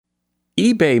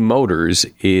eBay Motors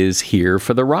is here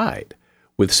for the ride.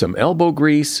 With some elbow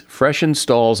grease, fresh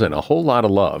installs, and a whole lot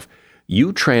of love,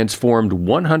 you transformed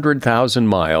 100,000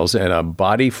 miles and a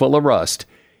body full of rust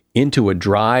into a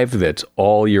drive that's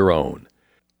all your own.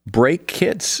 Brake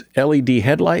kits, LED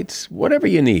headlights, whatever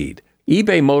you need,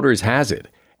 eBay Motors has it.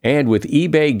 And with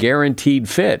eBay Guaranteed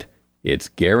Fit, it's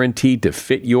guaranteed to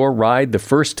fit your ride the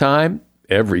first time,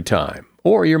 every time,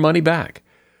 or your money back.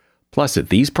 Plus, at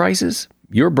these prices,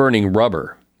 you're burning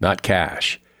rubber, not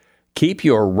cash. Keep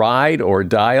your ride or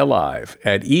die alive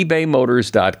at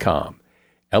ebaymotors.com.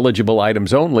 Eligible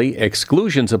items only,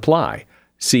 exclusions apply.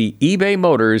 See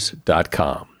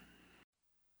ebaymotors.com.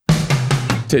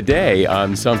 Today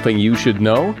on Something You Should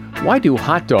Know, why do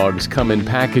hot dogs come in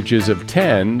packages of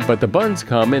 10, but the buns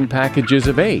come in packages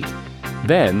of 8?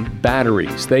 Then,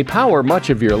 batteries. They power much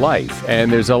of your life, and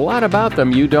there's a lot about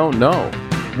them you don't know.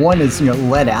 One is,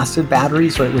 lead acid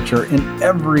batteries, right, which are in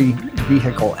every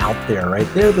vehicle out there, right?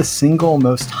 They're the single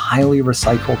most highly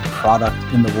recycled product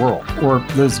in the world. Or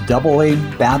those AA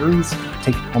batteries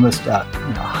take almost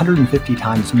 150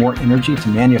 times more energy to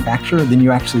manufacture than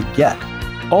you actually get.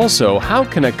 Also, how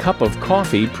can a cup of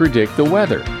coffee predict the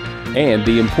weather? And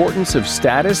the importance of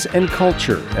status and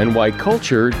culture, and why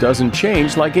culture doesn't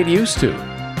change like it used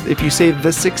to. If you say the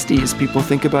 60s, people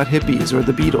think about hippies or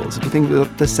the Beatles. If you think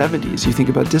about the 70s, you think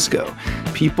about disco.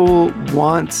 People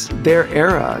want their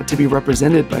era to be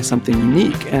represented by something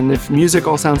unique. And if music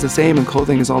all sounds the same and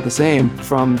clothing is all the same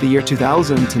from the year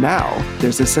 2000 to now,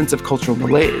 there's a sense of cultural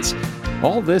malaise.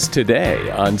 All this today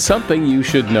on Something You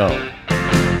Should Know.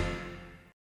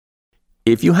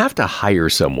 If you have to hire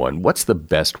someone, what's the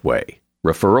best way?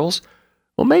 Referrals?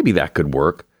 Well, maybe that could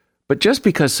work. But just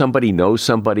because somebody knows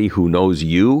somebody who knows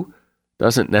you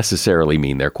doesn't necessarily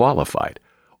mean they're qualified.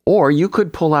 Or you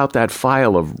could pull out that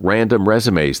file of random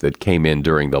resumes that came in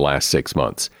during the last 6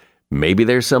 months. Maybe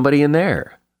there's somebody in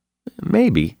there.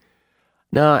 Maybe.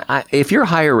 Now, if you're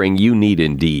hiring, you need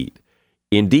Indeed.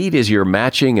 Indeed is your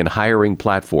matching and hiring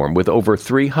platform with over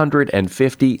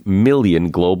 350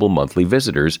 million global monthly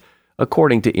visitors,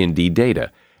 according to Indeed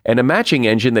data, and a matching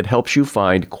engine that helps you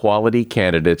find quality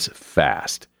candidates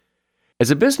fast. As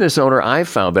a business owner, I've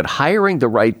found that hiring the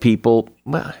right people,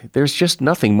 well, there's just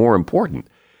nothing more important.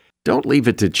 Don't leave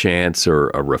it to chance or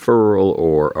a referral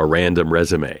or a random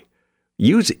resume.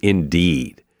 Use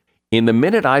Indeed. In the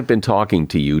minute I've been talking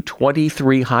to you,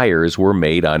 23 hires were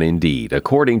made on Indeed,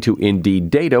 according to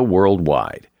Indeed data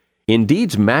worldwide.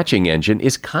 Indeed's matching engine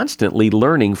is constantly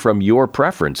learning from your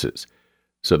preferences.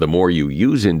 So the more you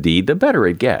use Indeed, the better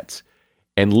it gets.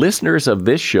 And listeners of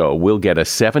this show will get a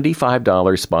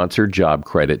 $75 sponsored job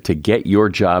credit to get your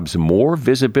jobs more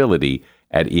visibility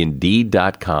at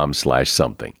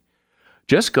Indeed.com/something.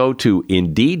 Just go to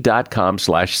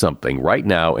Indeed.com/something right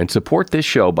now and support this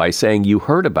show by saying you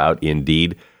heard about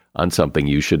Indeed on Something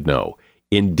You Should Know.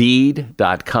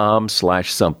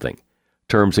 Indeed.com/something.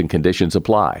 Terms and conditions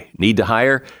apply. Need to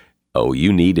hire? Oh,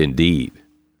 you need Indeed.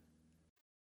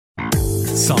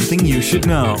 Something you should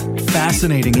know.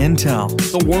 Fascinating intel,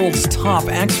 the world's top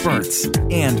experts,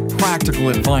 and practical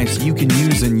advice you can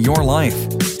use in your life.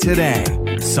 Today,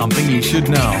 Something You Should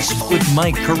Know with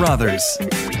Mike Carruthers.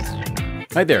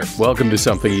 Hi there. Welcome to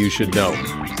Something You Should Know.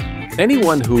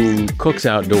 Anyone who cooks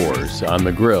outdoors on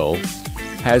the grill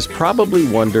has probably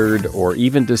wondered or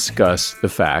even discussed the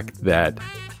fact that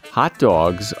hot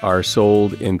dogs are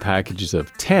sold in packages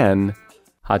of 10.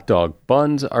 Hot dog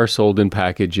buns are sold in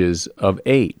packages of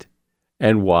 8.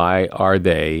 And why are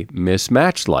they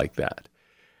mismatched like that?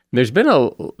 There's been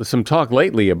some talk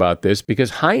lately about this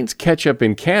because Heinz Ketchup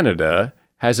in Canada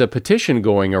has a petition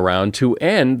going around to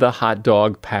end the hot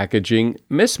dog packaging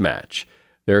mismatch.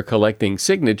 They're collecting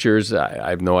signatures. I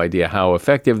have no idea how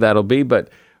effective that'll be, but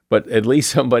at least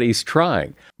somebody's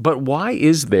trying. But why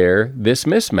is there this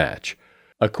mismatch?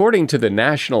 According to the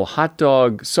National Hot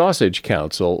Dog Sausage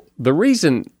Council, the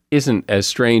reason isn't as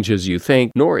strange as you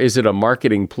think, nor is it a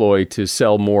marketing ploy to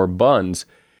sell more buns.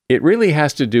 It really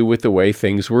has to do with the way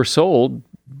things were sold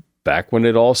back when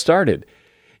it all started.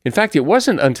 In fact, it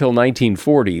wasn't until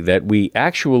 1940 that we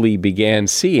actually began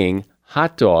seeing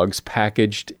hot dogs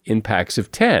packaged in packs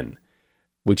of 10,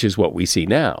 which is what we see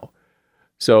now.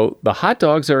 So the hot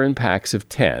dogs are in packs of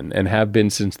 10 and have been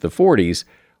since the 40s.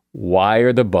 Why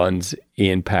are the buns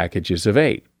in packages of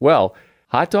 8? Well,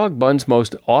 hot dog buns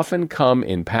most often come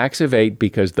in packs of 8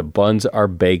 because the buns are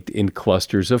baked in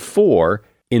clusters of 4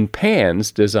 in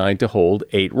pans designed to hold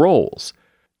 8 rolls.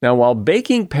 Now, while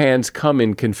baking pans come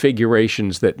in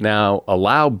configurations that now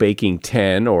allow baking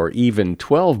 10 or even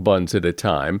 12 buns at a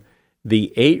time,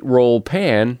 the 8-roll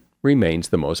pan remains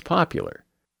the most popular.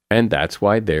 And that's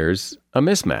why there's a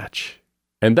mismatch.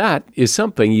 And that is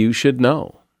something you should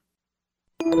know.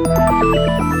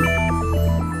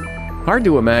 Hard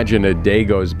to imagine a day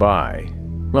goes by.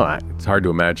 Well, it's hard to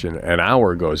imagine an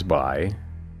hour goes by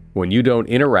when you don't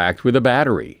interact with a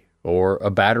battery or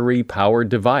a battery-powered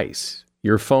device.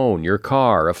 Your phone, your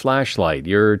car, a flashlight,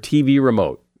 your TV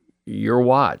remote, your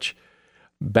watch.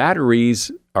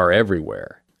 Batteries are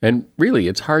everywhere. And really,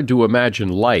 it's hard to imagine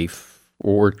life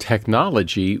or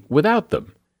technology without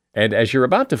them. And as you're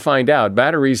about to find out,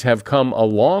 batteries have come a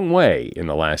long way in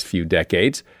the last few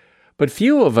decades, but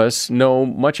few of us know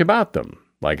much about them,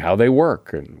 like how they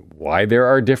work and why there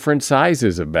are different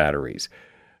sizes of batteries.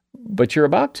 But you're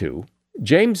about to.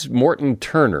 James Morton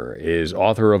Turner is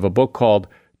author of a book called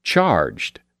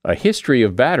Charged: A History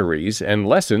of Batteries and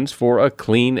Lessons for a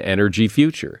Clean Energy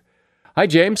Future. Hi,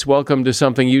 James. Welcome to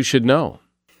Something You Should Know.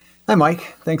 Hi,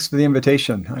 Mike. Thanks for the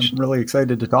invitation. I'm really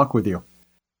excited to talk with you.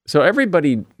 So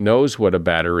everybody knows what a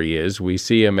battery is. We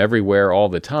see them everywhere all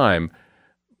the time.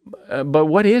 But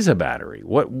what is a battery?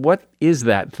 What is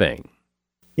that thing?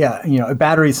 Yeah, a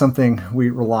battery is something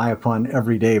we rely upon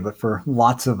every day, but for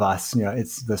lots of us,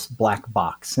 it's this black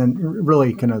box. And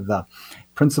really kind of the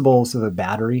principles of a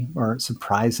battery are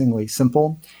surprisingly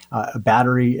simple. A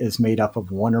battery is made up of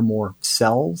one or more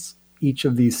cells. Each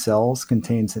of these cells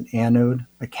contains an anode,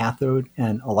 a cathode,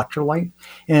 and electrolyte.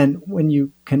 And when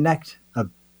you connect a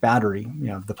battery,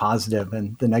 the positive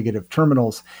and the negative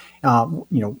terminals,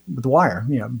 with the wire,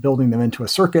 building them into a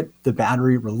circuit, the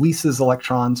battery releases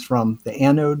electrons from the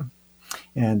anode,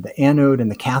 and the anode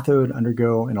and the cathode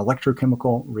undergo an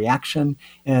electrochemical reaction.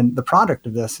 And the product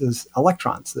of this is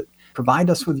electrons that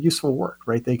provide us with useful work,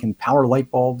 right? They can power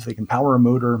light bulbs, they can power a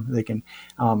motor, they can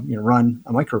run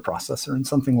a microprocessor and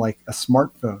something like a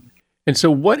smartphone. And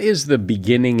so what is the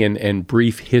beginning and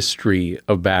brief history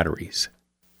of batteries?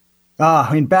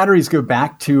 Batteries go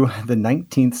back to the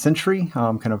 19th century,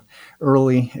 kind of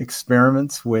early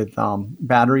experiments with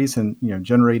batteries and,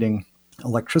 generating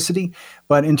electricity.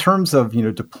 But in terms of,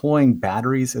 deploying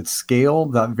batteries at scale,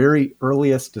 the very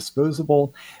earliest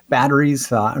disposable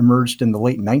batteries emerged in the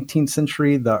late 19th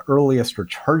century. The earliest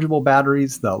rechargeable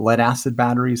batteries, the lead acid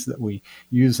batteries that we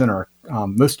use in our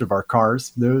most of our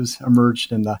cars, those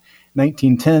emerged in the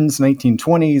 1910s,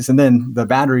 1920s, and then the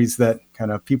batteries that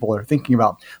kind of people are thinking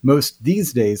about most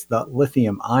these days, the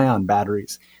lithium-ion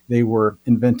batteries. They were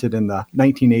invented in the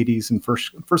 1980s and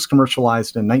first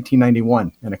commercialized in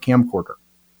 1991 in a camcorder.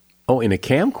 Oh, in a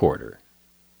camcorder?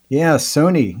 Yeah,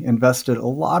 Sony invested a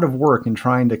lot of work in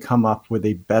trying to come up with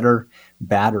a better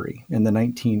battery in the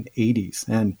 1980s.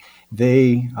 And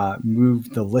they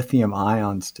moved the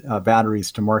lithium-ion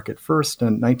batteries to market first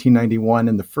in 1991.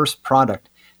 And the first product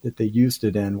that they used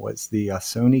it in was the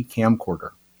Sony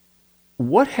camcorder.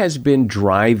 What has been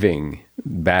driving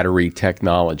battery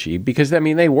technology? Because,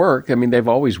 they work. They've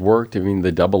always worked.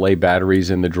 The AA batteries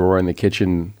in the drawer in the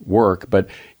kitchen work. But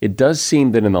it does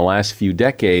seem that in the last few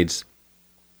decades,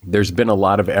 there's been a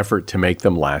lot of effort to make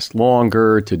them last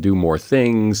longer, to do more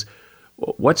things.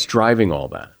 What's driving all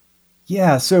that?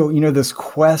 Yeah, so, this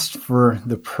quest for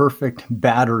the perfect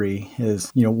battery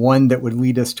is, one that would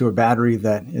lead us to a battery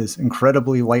that is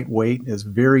incredibly lightweight, is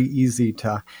very easy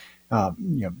to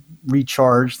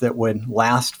recharge, that would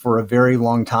last for a very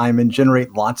long time and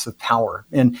generate lots of power.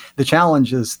 And the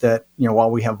challenge is that, while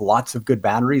we have lots of good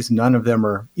batteries, none of them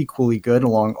are equally good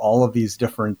along all of these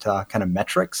different kind of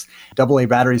metrics. AA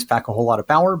batteries pack a whole lot of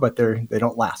power, but they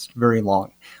don't last very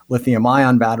long.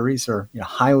 Lithium-ion batteries are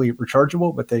highly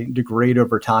rechargeable, but they degrade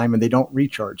over time and they don't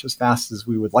recharge as fast as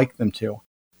we would like them to.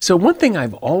 So one thing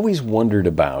I've always wondered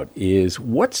about is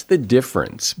what's the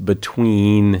difference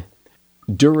between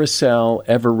Duracell,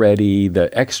 Eveready, the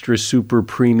extra super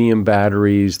premium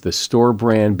batteries, the store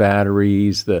brand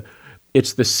batteries,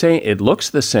 it's the same, it looks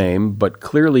the same, but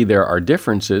clearly there are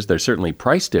differences. There's certainly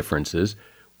price differences.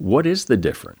 What is the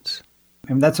difference?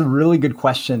 And that's a really good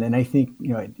question. And I think,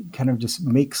 it kind of just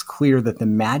makes clear that the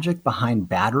magic behind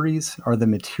batteries are the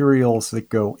materials that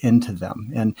go into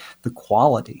them and the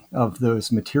quality of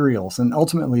those materials. And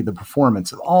ultimately, the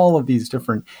performance of all of these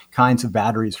different kinds of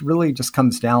batteries really just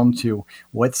comes down to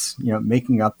what's,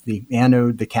 making up the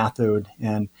anode, the cathode,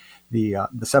 and the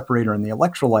separator and the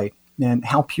electrolyte, and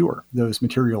how pure those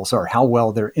materials are, how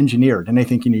well they're engineered. And I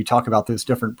think, you talk about those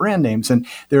different brand names, and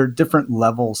there are different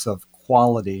levels of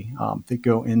quality that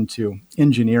go into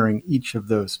engineering each of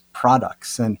those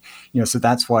products. And, so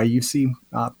that's why you see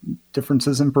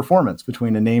differences in performance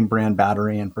between a name brand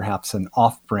battery and perhaps an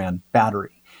off-brand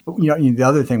battery. But, the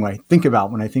other thing when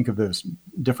I think of those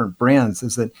different brands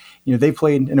is that, they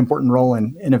played an important role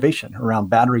in innovation around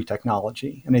battery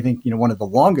technology. And I think, one of the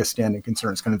longest standing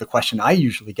concerns, kind of the question I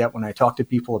usually get when I talk to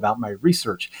people about my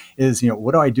research is,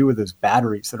 what do I do with those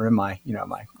batteries that are in my,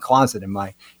 my closet, in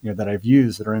my, that I've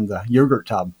used, that are in the yogurt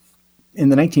tub? In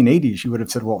the 1980s, you would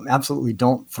have said, well, absolutely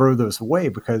don't throw those away,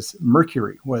 because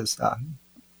mercury was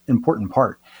important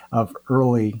part of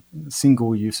early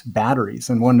single-use batteries.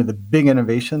 And one of the big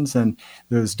innovations in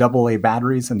those AA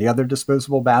batteries and the other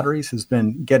disposable batteries has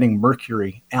been getting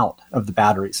mercury out of the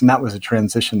batteries. And that was a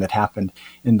transition that happened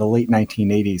in the late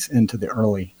 1980s into the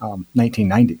early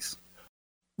 1990s.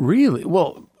 Really?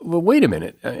 Well, wait a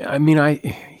minute. I mean,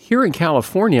 here in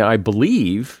California, I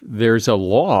believe there's a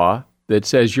law that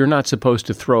says you're not supposed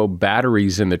to throw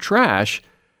batteries in the trash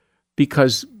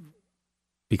because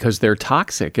they're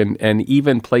toxic. And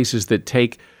even places that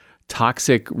take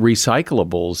toxic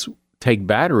recyclables take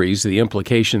batteries. The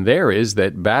implication there is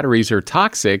that batteries are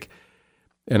toxic.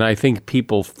 And I think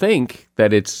people think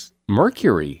that it's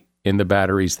mercury in the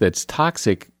batteries that's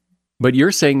toxic. But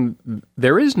you're saying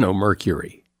there is no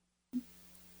mercury.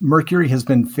 Mercury has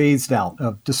been phased out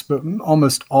of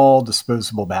almost all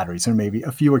disposable batteries. There may be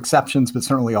a few exceptions, but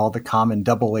certainly all the common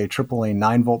AA, AAA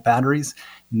 9-volt batteries,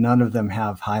 none of them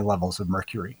have high levels of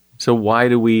mercury. So why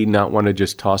do we not want to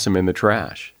just toss them in the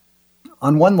trash?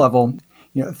 On one level,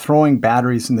 throwing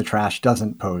batteries in the trash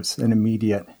doesn't pose an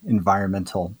immediate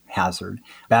environmental hazard.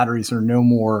 Batteries are no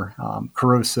more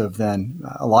corrosive than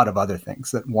a lot of other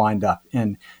things that wind up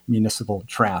in municipal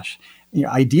trash.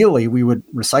 Ideally, we would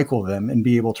recycle them and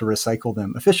be able to recycle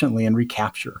them efficiently and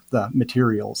recapture the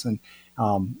materials and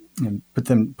put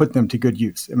them to good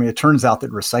use. I mean, it turns out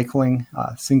that recycling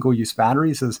single-use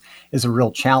batteries is a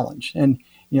real challenge. And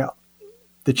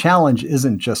the challenge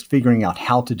isn't just figuring out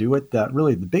how to do it.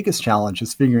 Really, the biggest challenge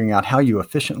is figuring out how you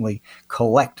efficiently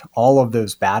collect all of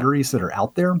those batteries that are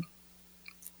out there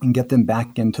and get them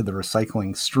back into the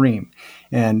recycling stream.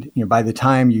 And by the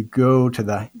time you go to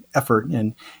the effort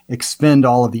and expend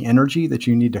all of the energy that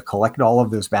you need to collect all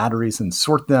of those batteries and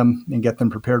sort them and get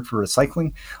them prepared for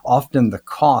recycling, often the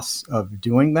costs of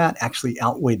doing that actually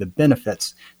outweigh the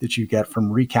benefits that you get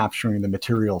from recapturing the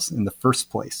materials in the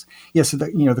first place. Yeah, so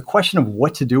the question of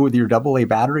what to do with your AA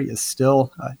battery is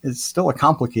still a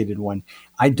complicated one.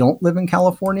 I don't live in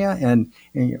California, and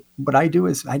what I do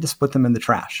is I just put them in the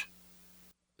trash.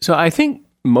 So I think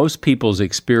most people's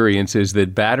experience is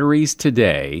that batteries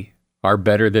today are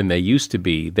better than they used to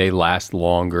be. They last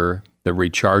longer. The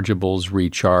rechargeables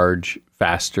recharge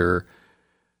faster.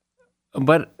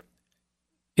 But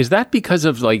is that because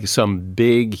of like some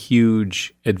big,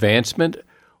 huge advancement?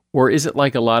 Or is it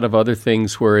like a lot of other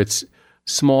things where it's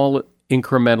small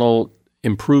incremental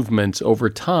improvements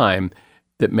over time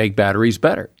that make batteries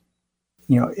better?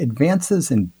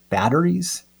 Advances in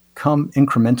batteries come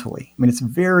incrementally. I mean, it's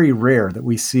very rare that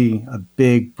we see a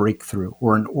big breakthrough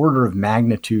or an order of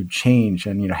magnitude change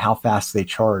in, how fast they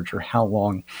charge or how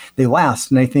long they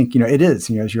last. And I think, it is,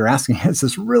 as you're asking, it's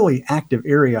this really active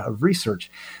area of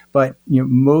research. But,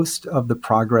 most of the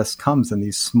progress comes in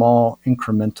these small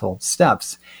incremental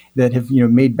steps that have,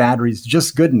 made batteries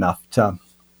just good enough to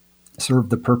serve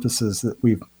the purposes that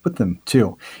we've put them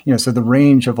to. So the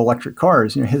range of electric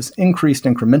cars, has increased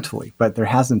incrementally, but there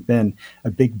hasn't been a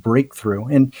big breakthrough.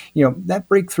 And, that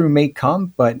breakthrough may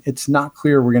come, but it's not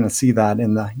clear we're going to see that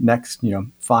in the next,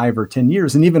 5 or 10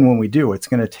 years. And even when we do, it's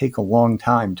going to take a long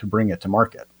time to bring it to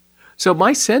market. So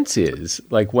my sense is,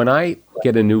 like, when I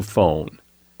get a new phone,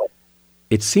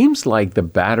 it seems like the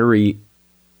battery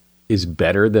is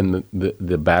better than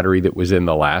the battery that was in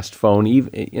the last phone.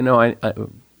 Even,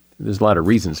 there's a lot of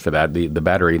reasons for that. The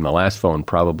battery in the last phone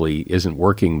probably isn't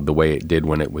working the way it did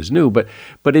when it was new. But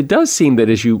it does seem that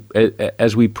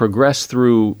as we progress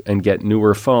through and get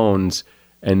newer phones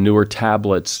and newer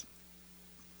tablets,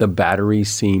 the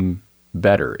batteries seem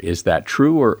better. Is that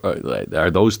true, or are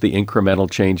those the incremental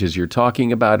changes you're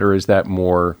talking about, or is that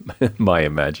more my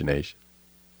imagination?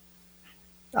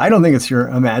 I don't think it's your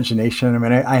imagination. I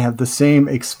mean, I have the same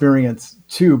experience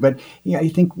too, but I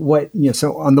think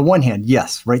so on the one hand,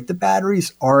 yes, right, the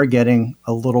batteries are getting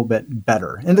a little bit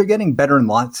better, and they're getting better in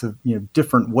lots of,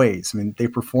 different ways. I mean, they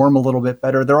perform a little bit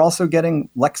better. They're also getting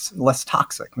less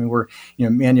toxic. I mean, we're,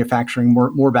 manufacturing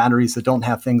more batteries that don't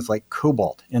have things like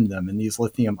cobalt in them, and these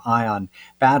lithium ion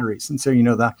batteries. And so,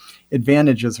 the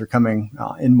advantages are coming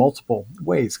in multiple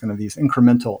ways, kind of these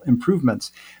incremental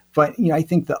improvements. But I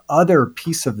think the other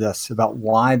piece of this about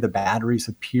why the batteries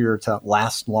appear to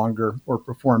last longer or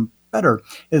perform better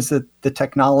is that the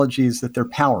technologies that they're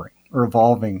powering are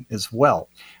evolving as well,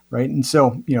 right? And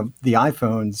so, the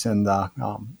iPhones and the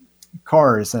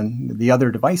cars and the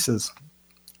other devices,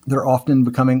 they're often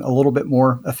becoming a little bit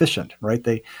more efficient, right?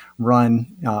 They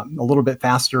run a little bit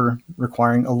faster,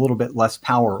 requiring a little bit less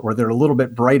power, or they're a little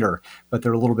bit brighter, but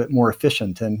they're a little bit more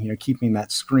efficient and, keeping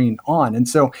that screen on. And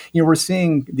so, we're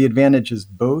seeing the advantages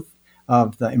both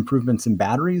of the improvements in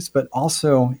batteries, but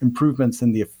also improvements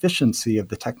in the efficiency of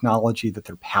the technology that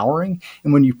they're powering.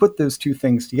 And when you put those two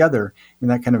things together,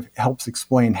 that kind of helps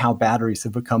explain how batteries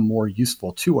have become more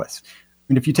useful to us.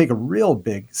 And if you take a real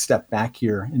big step back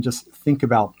here and just think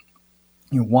about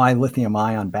why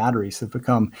lithium-ion batteries have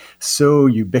become so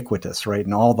ubiquitous, right,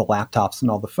 in all the laptops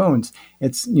and all the phones,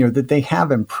 it's that they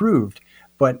have improved,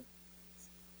 but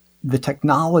the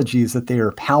technologies that they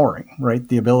are powering, right,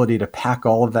 the ability to pack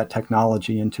all of that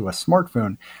technology into a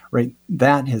smartphone, right,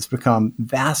 that has become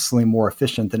vastly more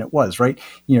efficient than it was, right?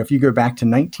 If you go back to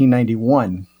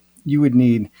 1991, you would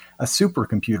need a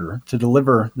supercomputer to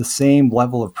deliver the same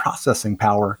level of processing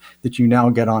power that you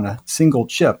now get on a single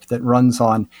chip that runs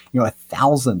on,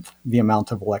 1,000th the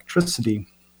amount of electricity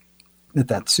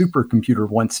that supercomputer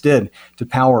once did to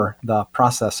power the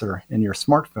processor in your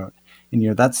smartphone.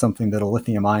 And, that's something that a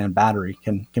lithium-ion battery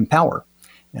can power.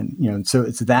 And, so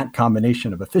it's that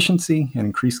combination of efficiency and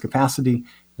increased capacity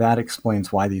that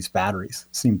explains why these batteries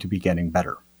seem to be getting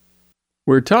better.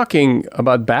 We're talking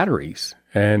about batteries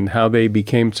and how they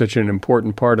became such an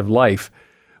important part of life.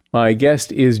 My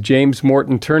guest is James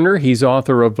Morton Turner. He's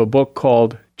author of a book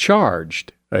called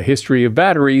Charged, A History of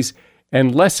Batteries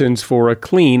and Lessons for a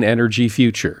Clean Energy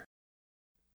Future.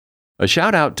 A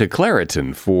shout out to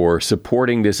Claritin for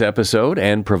supporting this episode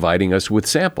and providing us with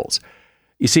samples.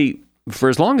 You see, for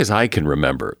as long as I can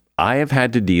remember, I have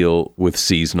had to deal with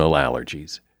seasonal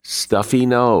allergies. Stuffy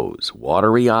nose,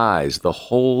 watery eyes, the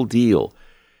whole deal.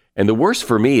 And the worst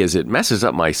for me is it messes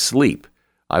up my sleep.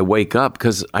 I wake up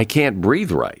because I can't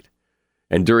breathe right.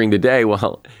 And during the day,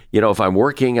 well, if I'm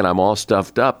working and I'm all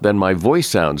stuffed up, then my voice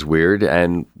sounds weird,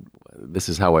 and this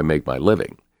is how I make my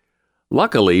living.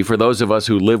 Luckily, for those of us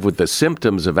who live with the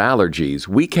symptoms of allergies,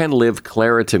 we can live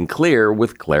Claritin Clear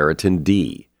with Claritin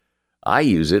D. I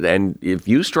use it, and if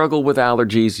you struggle with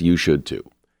allergies, you should too.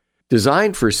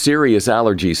 Designed for serious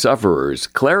allergy sufferers,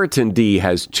 Claritin D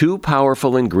has 2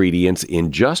 powerful ingredients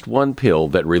in just one pill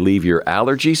that relieve your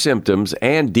allergy symptoms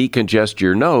and decongest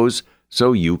your nose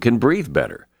so you can breathe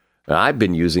better. I've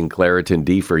been using Claritin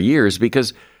D for years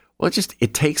because,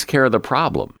 it takes care of the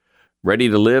problem. Ready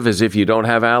to live as if you don't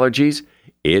have allergies?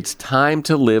 It's time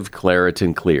to live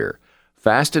Claritin Clear.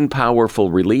 Fast and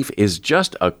powerful relief is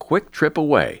just a quick trip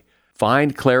away.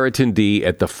 Find Claritin D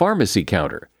at the pharmacy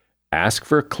counter. Ask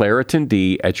for Claritin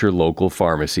D at your local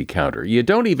pharmacy counter. You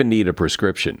don't even need a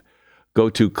prescription. Go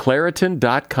to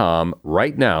Claritin.com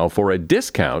right now for a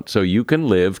discount so you can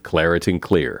live Claritin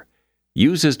Clear.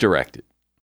 Use as directed.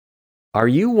 Are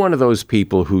you one of those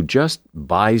people who just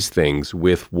buys things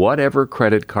with whatever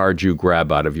credit card you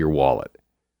grab out of your wallet?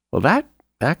 Well,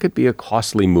 that could be a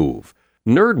costly move.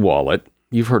 NerdWallet,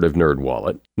 you've heard of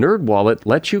NerdWallet. NerdWallet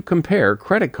lets you compare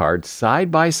credit cards side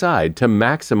by side to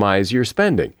maximize your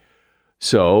spending.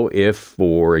 So if,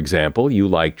 for example, you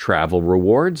like travel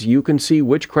rewards, you can see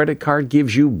which credit card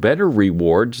gives you better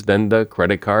rewards than the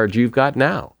credit card you've got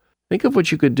now. Think of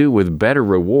what you could do with better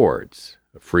rewards.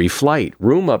 A free flight,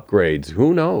 room upgrades,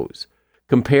 who knows?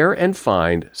 Compare and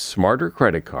find smarter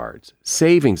credit cards,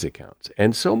 savings accounts,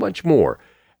 and so much more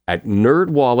at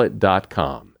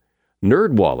nerdwallet.com.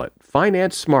 NerdWallet,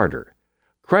 finance smarter.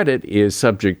 Credit is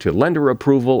subject to lender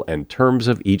approval and terms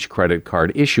of each credit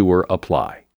card issuer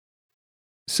apply.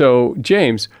 So,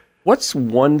 James, what's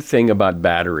one thing about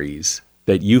batteries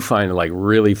that you find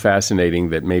really fascinating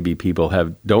that maybe people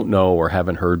don't know or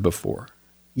haven't heard before?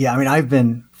 Yeah, I've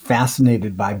been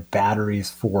fascinated by batteries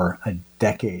for a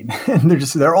decade. And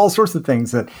there are all sorts of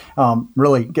things that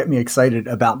really get me excited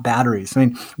about batteries.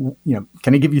 Can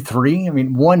I give you 3?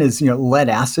 One is, lead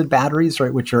acid batteries,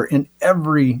 right, which are in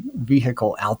every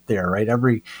vehicle out there, right?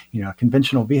 Every,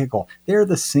 conventional vehicle. They're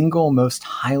the single most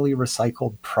highly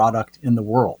recycled product in the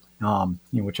world,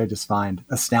 which I just find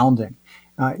astounding.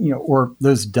 Or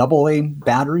those AA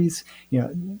batteries,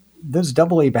 those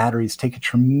AA batteries take a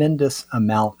tremendous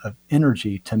amount of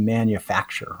energy to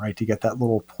manufacture, right? To get that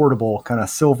little portable kind of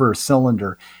silver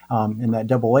cylinder in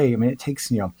that AA. It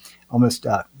takes, almost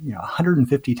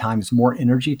 150 times more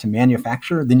energy to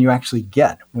manufacture than you actually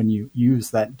get when you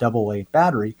use that AA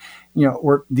battery,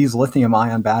 or these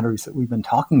lithium-ion batteries that we've been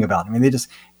talking about.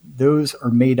 Those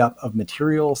are made up of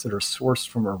materials that are sourced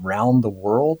from around the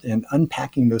world, and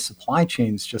unpacking those supply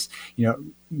chains just,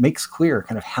 makes clear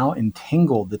kind of how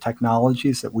entangled the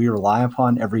technologies that we rely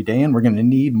upon every day, and we're going to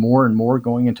need more and more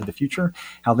going into the future,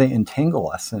 how they entangle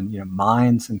us and,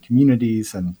 mines and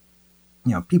communities and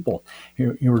people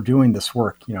who are doing this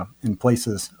work, in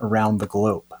places around the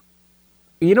globe.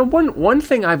 One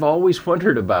thing I've always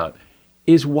wondered about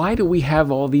is why do we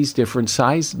have all these different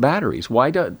sized batteries?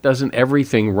 Why doesn't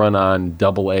everything run on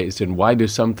AA's, and why do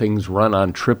some things run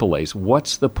on AAA's?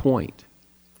 What's the point?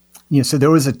 So there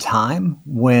was a time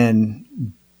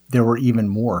when there were even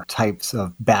more types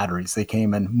of batteries. They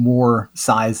came in more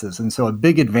sizes. And so a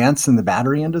big advance in the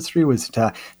battery industry was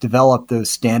to develop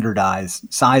those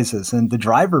standardized sizes. And the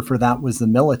driver for that was the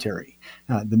military.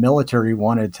 The military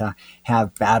wanted to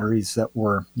have batteries that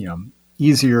were,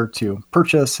 easier to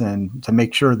purchase and to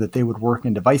make sure that they would work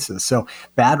in devices. So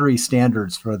battery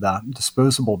standards for the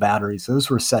disposable batteries,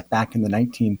 those were set back in the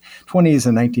 1920s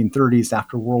and 1930s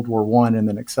after World War I, and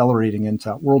then accelerating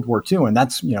into World War II. And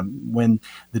that's, when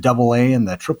the AA and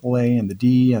the AAA and the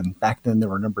D, and back then there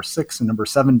were number 6 and number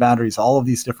 7 batteries, all of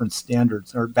these different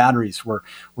standards or batteries were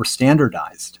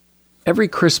standardized. Every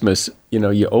Christmas,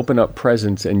 you open up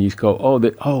presents and you go,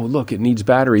 oh, look, it needs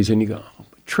batteries. And you go,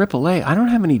 AAA, I don't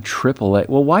have any AAA.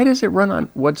 Well, why does it run on?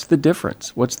 What's the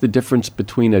difference? What's the difference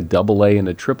between a AA and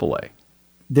a AAA?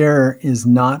 There is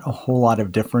not a whole lot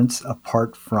of difference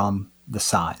apart from the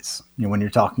size. When you're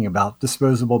talking about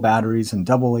disposable batteries and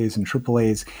AA's and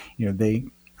AAA's, they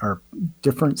are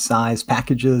different size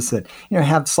packages that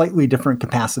have slightly different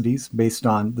capacities based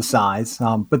on the size,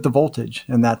 but the voltage,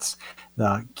 and that's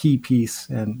the key piece,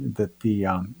 and that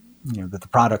that the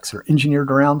products are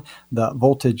engineered around. The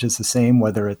voltage is the same,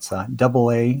 whether it's a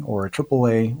AA or a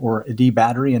AAA or a D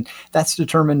battery, and that's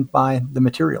determined by the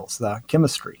materials, the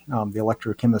chemistry, the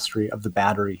electrochemistry of the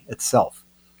battery itself.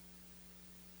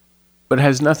 But it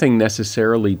has nothing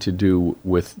necessarily to do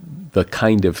with the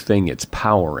kind of thing it's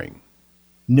powering.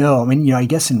 No, I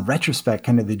guess in retrospect,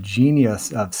 kind of the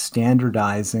genius of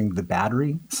standardizing the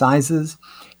battery sizes,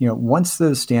 once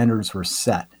those standards were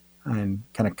set and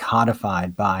kind of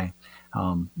codified by,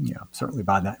 certainly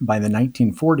by the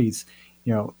 1940s,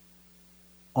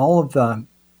 all of the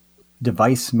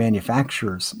device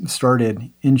manufacturers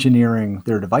started engineering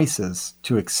their devices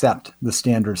to accept the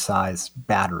standard size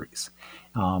batteries.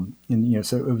 So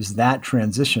it was that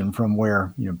transition from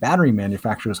where, battery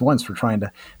manufacturers once were trying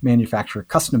to manufacture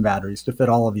custom batteries to fit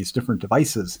all of these different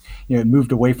devices. It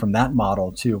moved away from that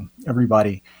model to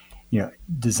everybody,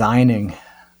 designing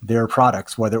their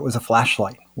products, whether it was a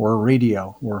flashlight or a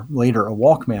radio or later a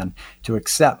Walkman, to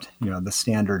accept, the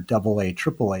standard AA,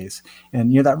 AAA's.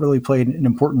 And, that really played an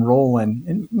important role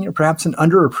and perhaps an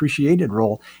underappreciated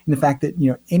role in the fact that,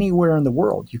 anywhere in the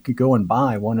world you could go and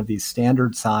buy one of these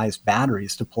standard sized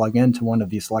batteries to plug into one of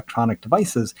these electronic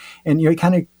devices. And, it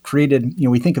kind of created,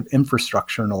 we think of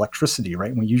infrastructure and electricity,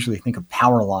 right? We usually think of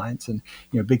power lines and,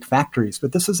 big factories,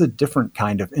 but this is a different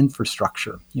kind of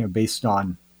infrastructure, based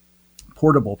on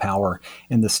portable power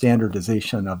and the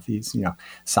standardization of these,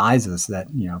 sizes that,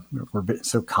 we're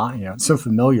so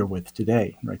familiar with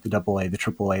today, right? The AA, the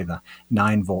AAA, the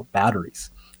 9-volt batteries.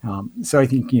 So I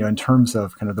think, in terms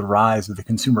of kind of the rise of the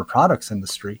consumer products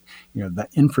industry, the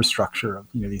infrastructure of,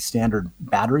 these standard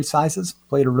battery sizes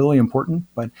played a really important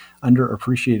but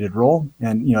underappreciated role.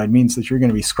 And, it means that you're going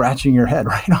to be scratching your head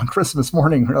right on Christmas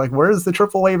morning. You're like, where's the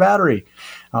AAA battery?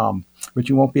 But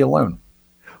you won't be alone.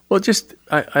 Well,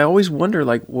 I always wonder,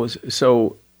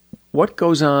 so what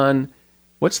goes on?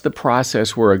 What's the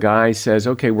process where a guy says,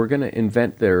 okay, we're going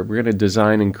to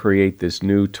design and create this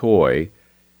new toy,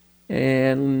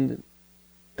 and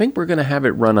think we're going to have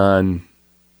it run on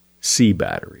C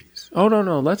batteries. Oh,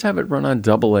 no, let's have it run on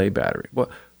AA battery. Well,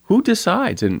 who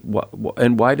decides, and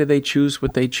why do they choose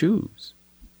what they choose?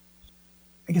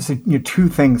 I guess two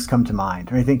things come to mind.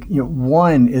 I think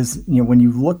one is when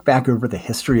you look back over the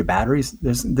history of batteries,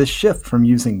 there's this shift from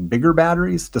using bigger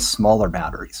batteries to smaller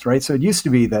batteries, right? So it used to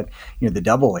be that the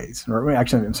AA's, or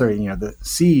actually I'm sorry, the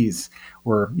C's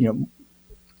were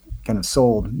kind of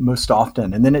sold most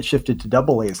often, and then it shifted to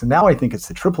AA's, and now I think it's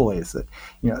the AAA's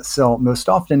that sell most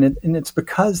often, and it's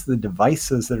because the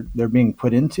devices that they're being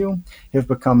put into have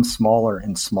become smaller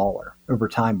and smaller over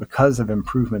time because of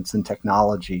improvements in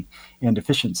technology and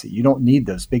efficiency. You don't need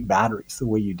those big batteries the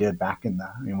way you did back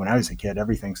when I was a kid.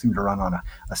 Everything seemed to run on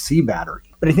a C battery.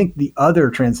 But I think the other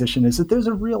transition is that there's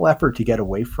a real effort to get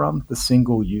away from the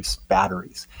single-use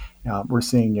batteries. We're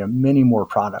seeing many more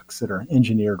products that are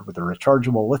engineered with the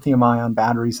rechargeable lithium-ion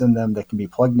batteries in them that can be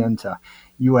plugged into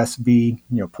USB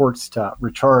ports to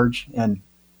recharge. And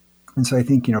so I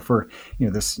think for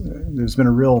this, there's been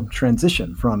a real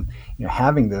transition from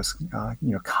having those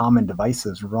common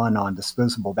devices run on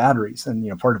disposable batteries,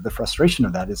 and part of the frustration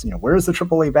of that is where's the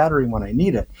AAA battery when I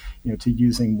need it, to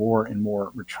using more and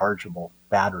more rechargeable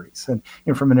batteries. And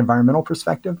from an environmental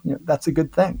perspective, that's a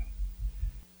good thing.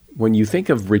 when you think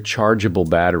of rechargeable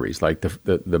batteries, like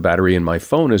the battery in my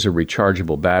phone is a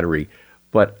rechargeable battery,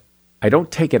 but I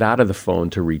don't take it out of the phone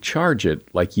to recharge it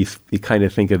like you kind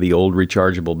of think of the old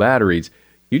rechargeable batteries.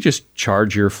 You just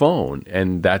charge your phone,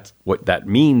 and that's what that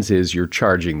means is you're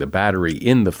charging the battery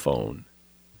in the phone.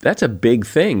 That's a big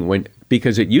thing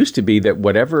because it used to be that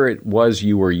whatever it was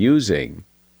you were using,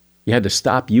 you had to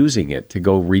stop using it to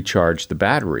go recharge the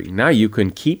battery. Now you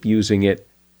can keep using it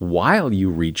while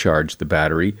you recharge the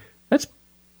battery.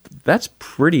 That's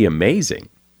pretty amazing.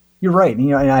 You're right.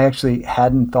 And I actually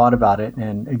hadn't thought about it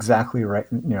and exactly right,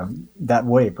 that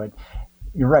way. But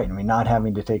you're right. I mean, not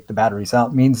having to take the batteries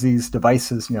out means these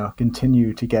devices,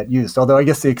 continue to get used. Although I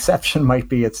guess the exception might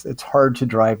be it's hard to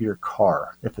drive your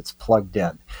car if it's plugged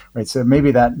in, right? So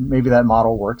maybe that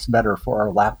model works better for our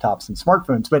laptops and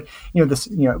smartphones. But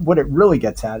what it really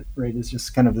gets at, right, is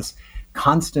just kind of this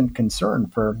constant concern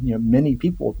for many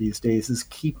people these days is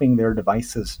keeping their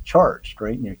devices charged,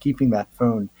 right? Keeping that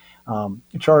phone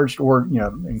charged, or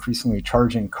increasingly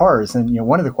charging cars. And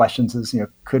one of the questions is,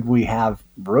 could we have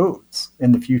roads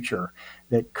in the future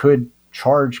that could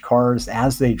charge cars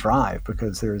as they drive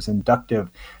because there's inductive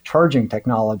charging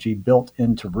technology built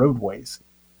into roadways?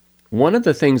 One of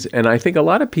the things, and I think a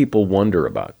lot of people wonder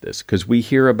about this because we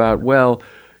hear about, well,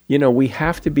 we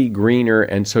have to be greener,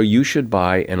 and so you should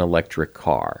buy an electric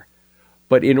car.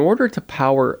 But in order to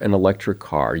power an electric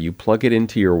car, you plug it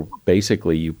into your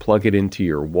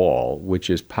wall, which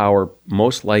is power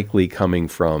most likely coming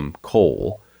from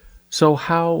coal. So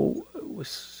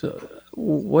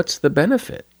what's the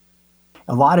benefit?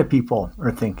 A lot of people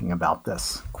are thinking about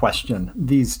this question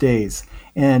these days,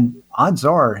 and odds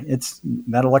are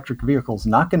that electric vehicle is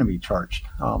not going to be charged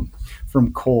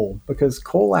from coal, because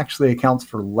coal actually accounts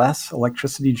for less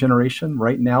electricity generation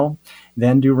right now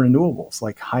than do renewables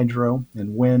like hydro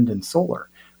and wind and solar.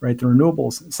 Right, the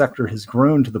renewables sector has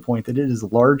grown to the point that it is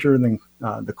larger than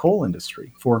the coal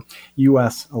industry for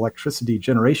U.S. electricity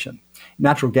generation.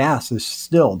 Natural gas is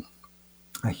still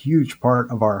a huge part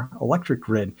of our electric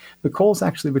grid, but coal is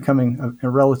actually becoming a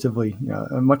relatively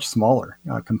a much smaller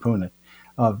component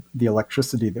of the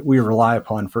electricity that we rely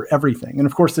upon for everything. And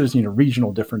of course, there's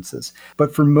regional differences.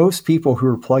 But for most people who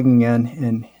are plugging in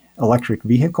an electric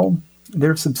vehicle,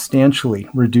 they're substantially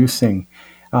reducing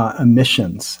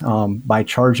emissions by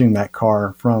charging that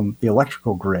car from the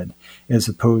electrical grid as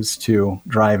opposed to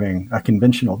driving a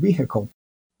conventional vehicle.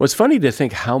 Well, it's funny to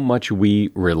think how much we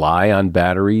rely on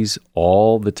batteries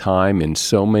all the time in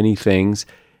so many things,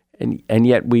 and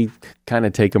yet we kind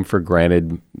of take them for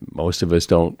granted. Most of us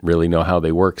don't really know how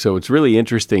they work, so it's really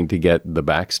interesting to get the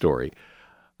backstory.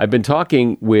 I've been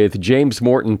talking with James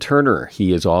Morton Turner.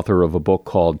 He is author of a book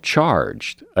called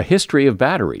Charged, A History of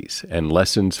Batteries and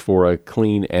Lessons for a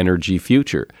Clean Energy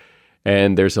Future.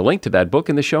 And there's a link to that book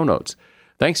in the show notes.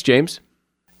 Thanks, James.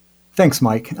 Thanks,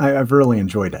 Mike. I've really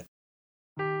enjoyed it.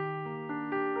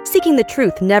 Seeking the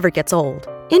truth never gets old.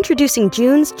 Introducing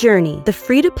June's Journey, the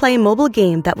free-to-play mobile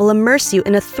game that will immerse you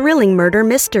in a thrilling murder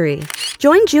mystery.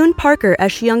 Join June Parker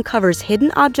as she uncovers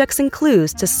hidden objects and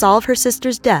clues to solve her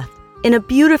sister's death in a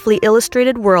beautifully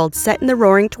illustrated world set in the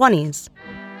Roaring '20s.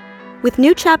 With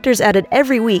new chapters added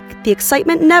every week, the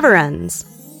excitement never ends.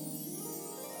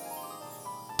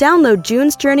 Download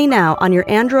June's Journey now on your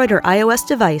Android or iOS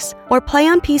device, or play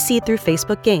on PC through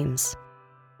Facebook Games.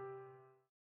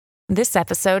 This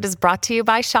episode is brought to you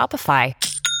by Shopify.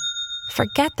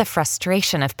 Forget the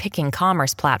frustration of picking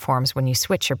commerce platforms when you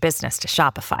switch your business to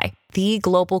Shopify, the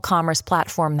global commerce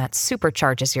platform that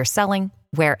supercharges your selling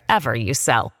wherever you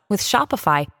sell. With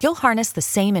Shopify, you'll harness the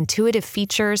same intuitive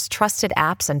features, trusted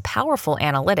apps, and powerful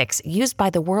analytics used by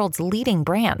the world's leading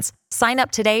brands. Sign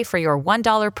up today for your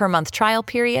 $1 per month trial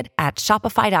period at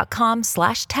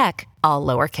shopify.com/tech, all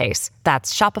lowercase.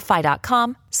 That's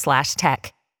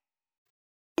shopify.com/tech.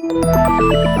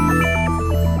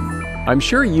 I'm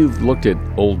sure you've looked at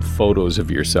old photos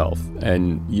of yourself,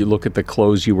 and you look at the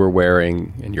clothes you were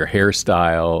wearing and your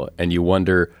hairstyle, and you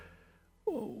wonder,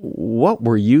 what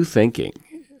were you thinking?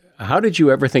 How did you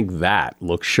ever think that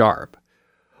looked sharp?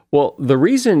 Well, the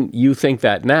reason you think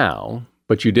that now,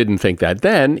 but you didn't think that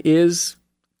then, is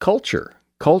culture.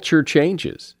 Culture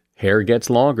changes. Hair gets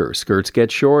longer, skirts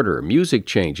get shorter, music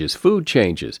changes, food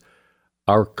changes.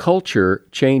 Our culture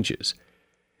changes.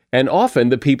 And often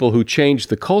the people who change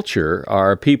the culture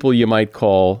are people you might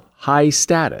call high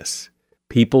status,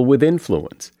 people with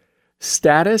influence.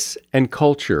 Status and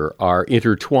culture are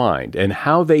intertwined, and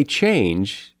how they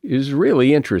change is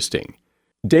really interesting.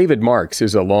 David Marks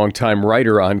is a longtime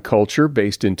writer on culture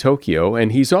based in Tokyo,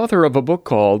 and he's author of a book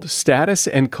called Status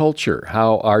and Culture: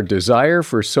 How Our Desire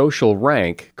for Social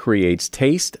Rank Creates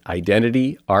Taste,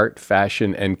 Identity, Art,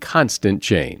 Fashion, and Constant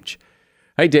Change.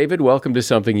 Hi, David. Welcome to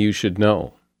Something You Should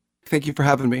Know. Thank you for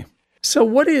having me. So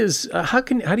how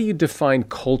do you define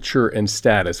culture and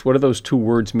status? What do those two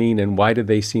words mean, and why do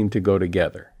they seem to go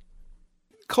together?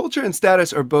 Culture and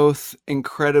status are both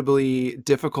incredibly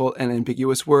difficult and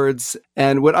ambiguous words.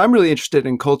 And what I'm really interested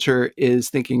in culture is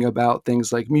thinking about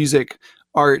things like music,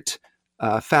 art,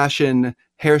 fashion,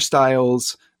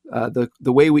 hairstyles,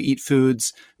 the way we eat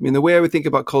foods. I mean, the way I would think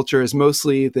about culture is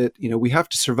mostly that, we have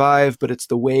to survive, but it's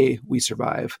the way we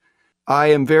survive.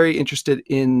 I am very interested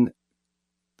in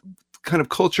kind of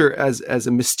culture as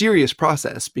a mysterious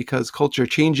process, because culture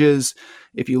changes.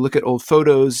 If you look at old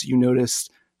photos, you notice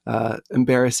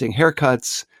embarrassing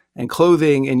haircuts and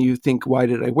clothing, and you think, why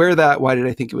did I wear that? Why did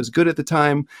I think it was good at the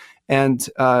time? And,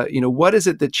 what is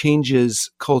it that changes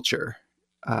culture?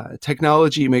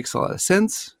 Technology makes a lot of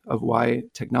sense of why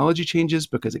technology changes,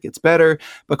 because it gets better,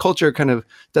 but culture kind of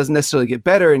doesn't necessarily get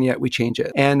better, and yet we change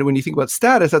it. And when you think about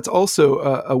status, that's also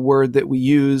a word that we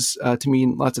use to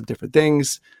mean lots of different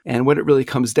things. And what it really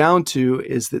comes down to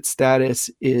is that status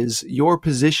is your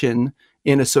position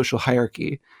in a social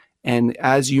hierarchy. And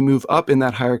as you move up in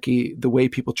that hierarchy, the way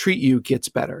people treat you gets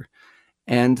better.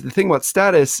 And the thing about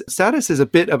status is a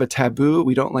bit of a taboo.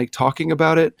 We don't like talking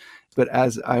about it. But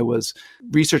as I was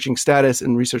researching status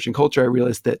and researching culture, I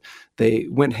realized that they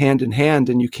went hand in hand,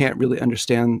 and you can't really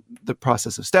understand the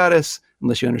process of status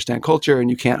unless you understand culture, and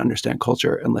you can't understand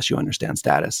culture unless you understand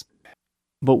status.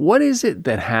 But what is it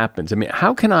that happens? I mean,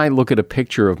 how can I look at a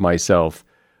picture of myself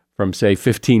from, say,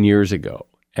 15 years ago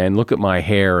and look at my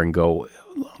hair and go,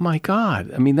 oh my God,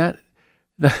 I mean, that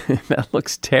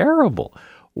looks terrible.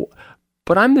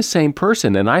 But I'm the same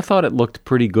person, and I thought it looked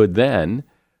pretty good then,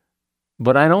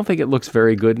 but I don't think it looks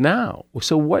very good now.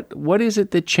 So what is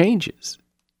it that changes?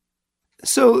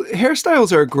 So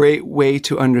hairstyles are a great way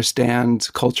to understand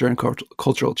culture and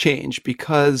cultural change,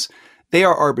 because they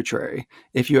are arbitrary.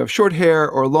 If you have short hair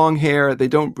or long hair, they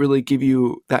don't really give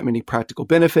you that many practical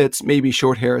benefits. Maybe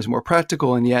short hair is more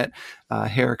practical, and yet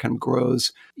hair kind of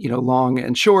grows, long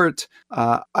and short.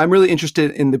 I'm really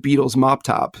interested in the Beatles mop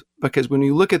top, because when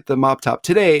you look at the mop top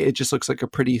today, it just looks like a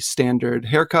pretty standard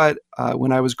haircut.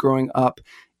 When I was growing up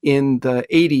in the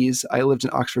 80s, I lived in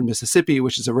Oxford, Mississippi,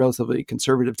 which is a relatively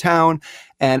conservative town,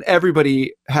 and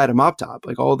everybody had a mop top.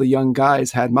 Like, all the young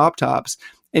guys had mop tops.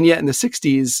 And yet in the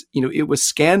 60s, it was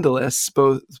scandalous,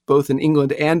 both in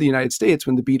England and the United States,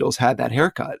 when the Beatles had that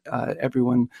haircut.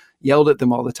 Everyone yelled at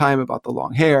them all the time about the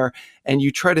long hair. And you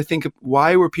try to think of,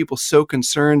 why were people so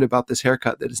concerned about this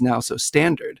haircut that is now so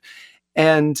standard?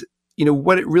 And,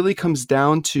 what it really comes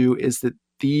down to is that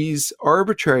these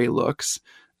arbitrary looks,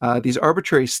 these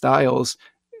arbitrary styles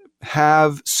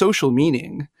have social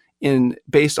meaning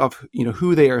based off,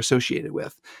 who they are associated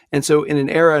with. And so in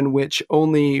an era in which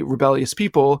only rebellious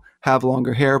people have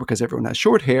longer hair because everyone has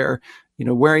short hair,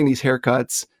 wearing these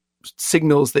haircuts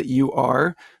signals that you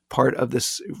are part of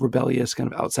this rebellious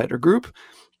kind of outsider group.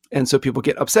 And so people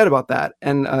get upset about that.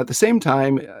 And at the same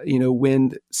time,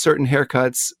 when certain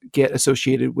haircuts get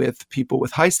associated with people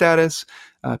with high status,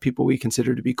 people we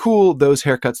consider to be cool, those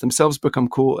haircuts themselves become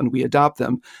cool and we adopt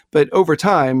them. But over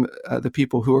time, the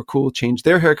people who are cool change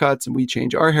their haircuts and we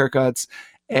change our haircuts.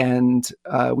 And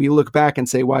we look back and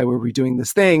say, why were we doing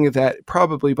this thing that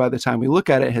probably by the time we look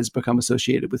at it has become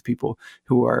associated with people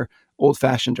who are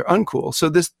old-fashioned or uncool. So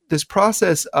this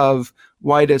process of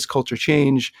why does culture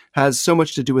change has so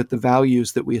much to do with the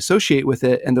values that we associate with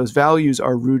it. And those values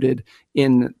are rooted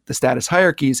in the status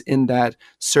hierarchies, in that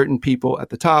certain people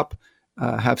at the top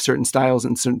have certain styles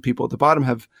and certain people at the bottom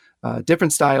have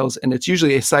different styles. And it's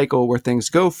usually a cycle where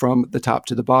things go from the top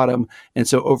to the bottom. And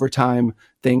so over time,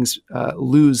 things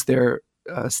lose their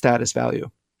status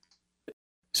value.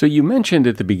 So you mentioned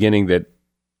at the beginning that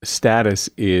status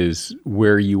is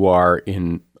where you are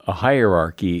in a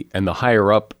hierarchy, and the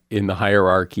higher up in the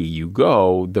hierarchy you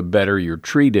go, the better you're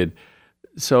treated.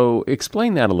 So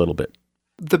explain that a little bit.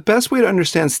 The best way to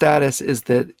understand status is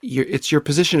that it's your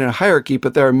position in a hierarchy,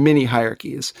 but there are many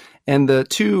hierarchies. And the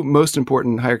two most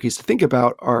important hierarchies to think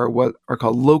about are what are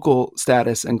called local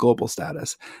status and global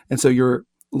status. And so your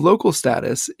local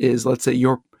status is, let's say,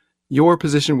 your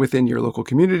position within your local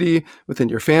community, within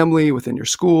your family, within your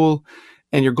school.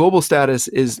 And your global status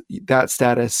is that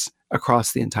status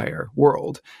across the entire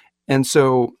world. And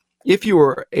so if you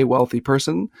are a wealthy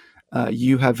person,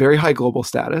 you have very high global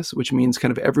status, which means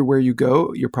kind of everywhere you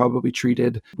go, you're probably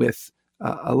treated with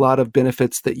a lot of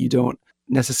benefits that you don't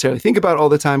necessarily think about all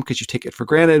the time because you take it for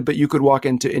granted, but you could walk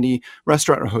into any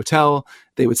restaurant or hotel,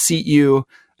 they would seat you.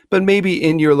 But maybe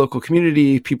in your local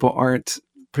community, people aren't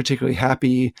particularly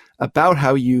happy about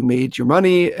how you made your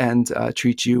money and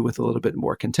treat you with a little bit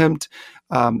more contempt.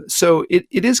 So it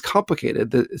is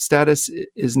complicated. The status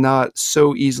is not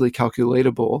so easily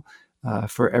calculatable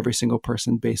for every single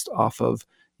person based off of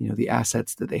the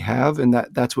assets that they have. And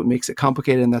that's what makes it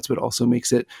complicated. And that's what also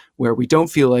makes it where we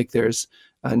don't feel like there's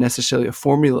necessarily a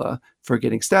formula for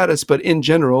getting status. But in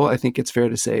general, I think it's fair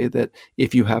to say that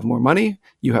if you have more money,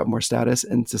 you have more status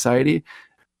in society.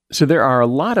 So there are a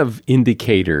lot of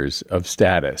indicators of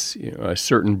status. A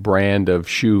certain brand of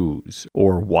shoes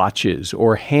or watches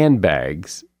or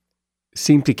handbags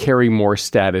seem to carry more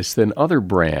status than other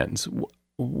brands.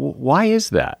 Why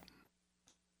is that?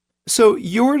 So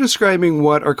you're describing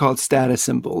what are called status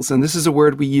symbols, and this is a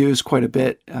word we use quite a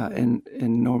bit in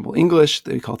normal English.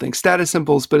 They call things status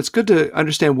symbols, but it's good to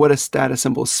understand what a status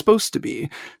symbol is supposed to be.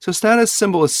 So status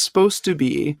symbol is supposed to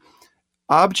be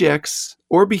objects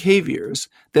or behaviors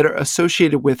that are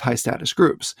associated with high status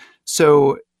groups.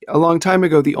 So a long time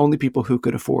ago, the only people who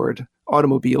could afford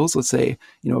automobiles, let's say,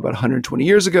 about 120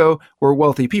 years ago, were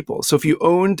wealthy people. So if you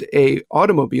owned a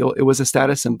automobile, it was a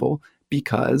status symbol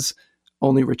because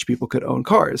only rich people could own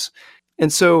cars.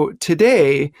 And so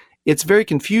today, it's very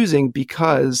confusing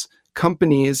because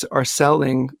companies are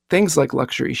selling things like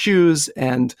luxury shoes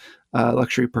and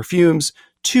luxury perfumes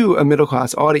to a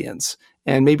middle-class audience.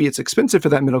 And maybe it's expensive for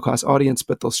that middle-class audience,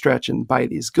 but they'll stretch and buy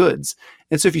these goods.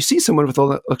 And so if you see someone with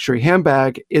a luxury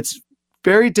handbag, it's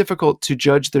very difficult to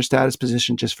judge their status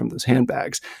position just from those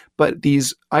handbags. But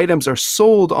these items are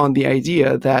sold on the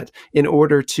idea that in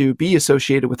order to be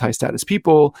associated with high status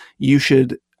people, you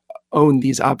should own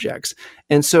these objects.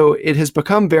 And so it has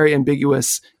become very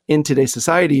ambiguous in today's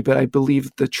society, but I believe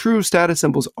the true status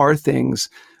symbols are things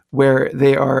where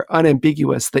they are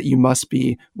unambiguous that you must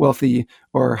be wealthy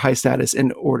or high status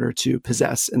in order to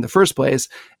possess in the first place.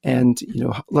 And,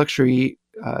 luxury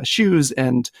shoes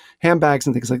and handbags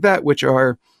and things like that, which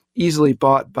are easily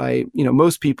bought by,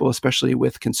 most people, especially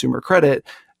with consumer credit,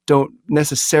 don't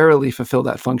necessarily fulfill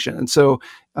that function. And so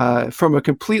from a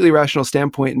completely rational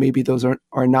standpoint, maybe those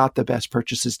are not the best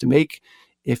purchases to make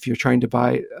if you're trying to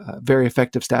buy very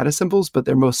effective status symbols, but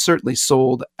they're most certainly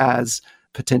sold as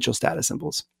potential status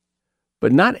symbols.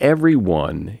 But not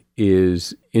everyone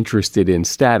is interested in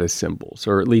status symbols,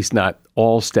 or at least not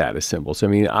all status symbols. I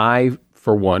mean, I,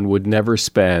 for one, would never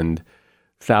spend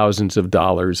thousands of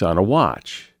dollars on a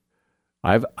watch.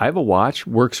 I have a watch,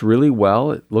 works really well,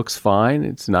 it looks fine,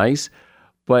 it's nice,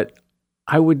 but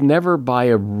I would never buy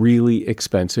a really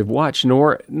expensive watch,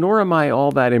 nor am I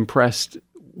all that impressed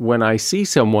when I see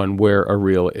someone wear a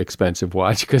real expensive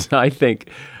watch, because I think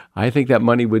that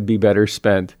money would be better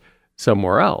spent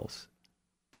somewhere else.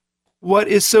 What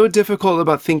is so difficult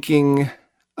about thinking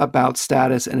about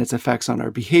status and its effects on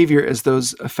our behavior is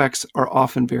those effects are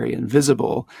often very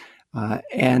invisible.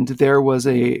 And there was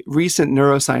a recent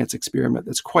neuroscience experiment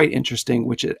that's quite interesting,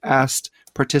 which it asked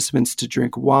participants to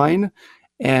drink wine,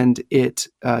 and it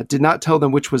did not tell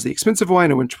them which was the expensive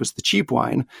wine and which was the cheap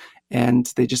wine.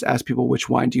 And they just asked people, which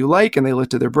wine do you like? And they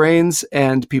looked at their brains,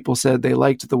 and people said they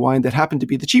liked the wine that happened to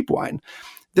be the cheap wine.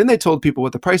 Then they told people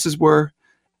what the prices were.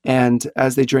 And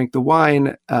as they drank the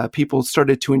wine, people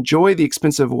started to enjoy the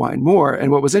expensive wine more.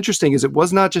 And what was interesting is it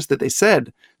was not just that they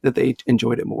said that they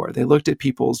enjoyed it more. They looked at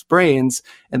people's brains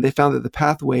and they found that the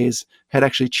pathways had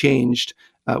actually changed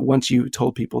once you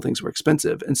told people things were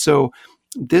expensive. And so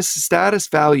this status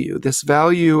value, this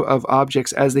value of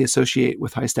objects as they associate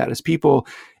with high status people,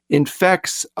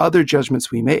 infects other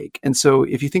judgments we make. And so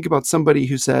if you think about somebody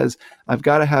who says, I've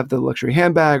got to have the luxury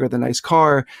handbag or the nice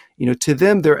car, to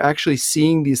them, they're actually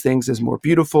seeing these things as more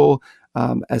beautiful,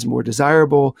 as more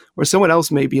desirable, where someone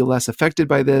else may be less affected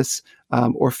by this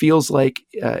or feels like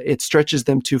it stretches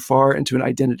them too far into an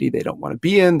identity they don't want to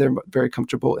be in. They're very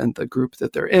comfortable in the group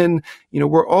that they're in.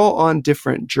 We're all on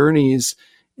different journeys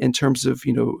in terms of,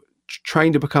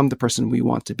 trying to become the person we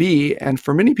want to be. And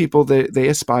for many people, they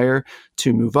aspire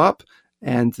to move up,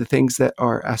 and the things that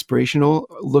are aspirational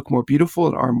look more beautiful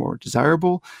and are more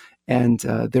desirable. And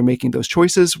they're making those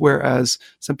choices, whereas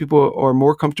some people are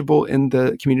more comfortable in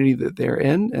the community that they're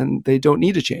in, and they don't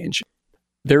need to change.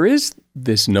 There is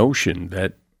this notion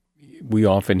that we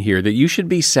often hear that you should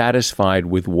be satisfied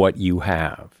with what you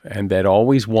have, and that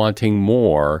always wanting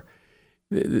more,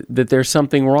 that there's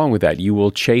something wrong with that. You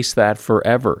will chase that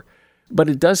forever. But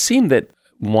it does seem that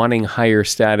wanting higher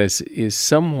status is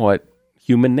somewhat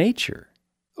human nature.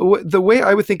 The way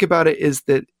I would think about it is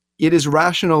that it is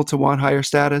rational to want higher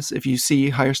status. If you see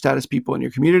higher status people in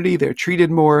your community, they're treated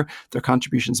more, their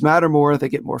contributions matter more, they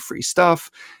get more free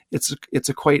stuff. It's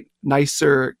a quite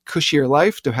nicer, cushier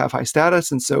life to have high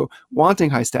status. And so wanting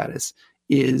high status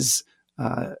is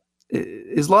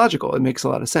logical. It makes a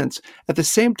lot of sense. At the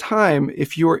same time,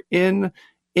 if you're in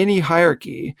any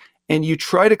hierarchy and you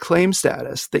try to claim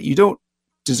status that you don't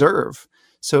deserve,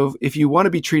 so if you want to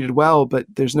be treated well, but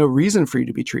there's no reason for you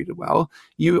to be treated well,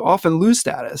 you often lose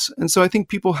status. And so I think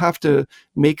people have to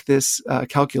make this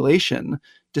calculation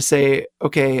to say,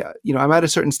 okay, I'm at a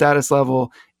certain status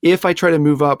level. If I try to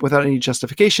move up without any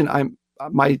justification,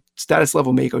 my status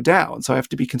level may go down. So I have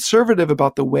to be conservative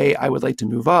about the way I would like to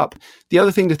move up. The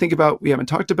other thing to think about, we haven't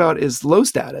talked about, is low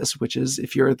status, which is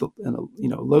if you're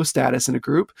low status in a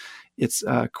group, it's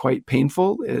quite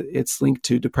painful. It's linked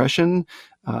to depression,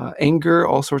 anger,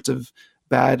 all sorts of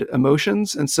bad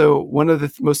emotions. And so one of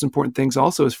the most important things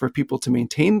also is for people to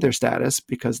maintain their status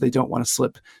because they don't want to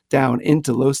slip down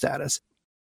into low status.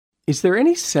 Is there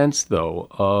any sense, though,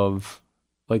 of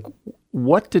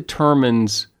what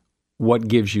determines what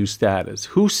gives you status?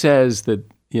 Who says that,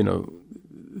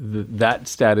 that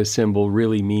status symbol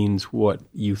really means what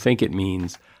you think it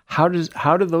means? How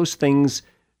do those things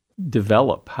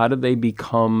develop? How do they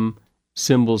become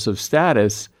symbols of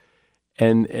status?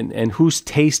 And whose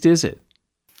taste is it?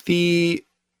 The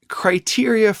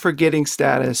criteria for getting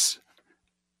status,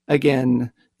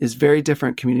 again, is very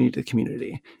different community to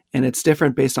community. And it's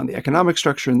different based on the economic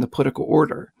structure and the political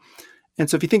order. And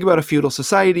so if you think about a feudal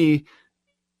society,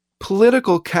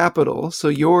 political capital, so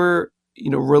your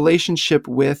relationship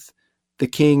with the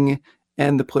king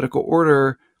and the political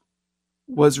order,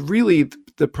 was really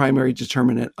the primary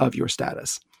determinant of your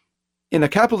status. In a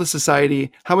capitalist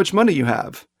society, how much money you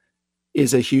have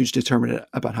is a huge determinant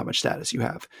about how much status you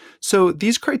have. So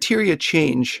these criteria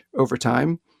change over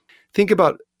time. Think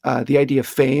about the idea of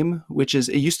fame, which is,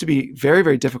 it used to be very,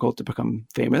 very difficult to become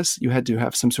famous. You had to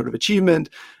have some sort of achievement.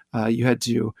 You had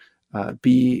to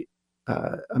be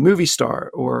a movie star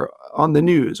or on the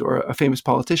news or a famous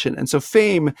politician. And so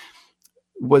fame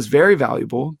was very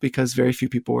valuable because very few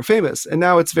people were famous. And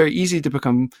now it's very easy to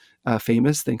become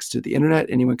famous thanks to the internet.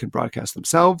 Anyone can broadcast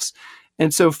themselves.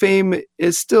 And so fame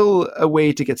is still a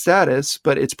way to get status,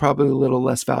 but it's probably a little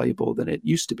less valuable than it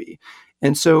used to be.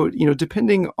 And so,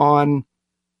 depending on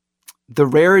the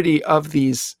rarity of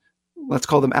these, let's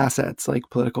call them assets, like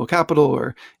political capital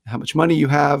or how much money you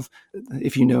have,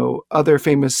 if you know other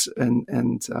famous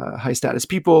and high status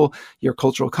people, your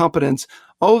cultural competence,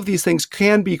 all of these things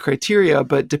can be criteria,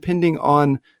 but depending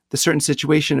on the certain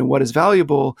situation and what is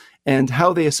valuable and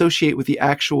how they associate with the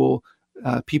actual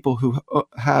people who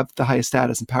have the highest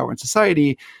status and power in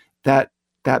society, that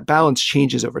balance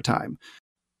changes over time.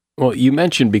 Well, you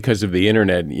mentioned because of the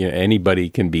internet, anybody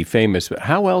can be famous, but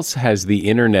how else has the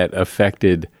internet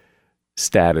affected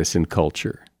status and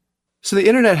culture? So the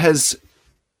internet has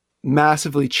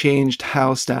massively changed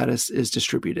how status is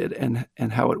distributed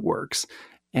and how it works.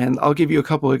 And I'll give you a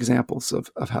couple of examples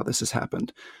of how this has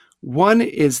happened. One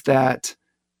is that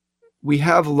we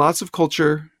have lots of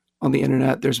culture on the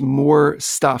internet. There's more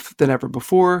stuff than ever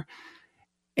before.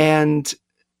 And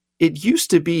it used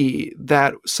to be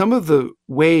that some of the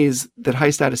ways that high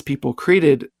status people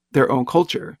created their own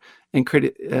culture and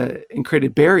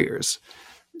created barriers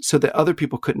so that other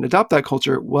people couldn't adopt that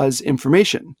culture was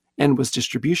information and was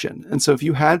distribution. And so if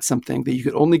you had something that you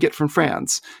could only get from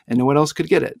France and no one else could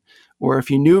get it, or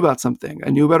if you knew about something, I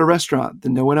knew about a restaurant that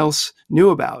no one else knew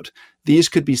about, these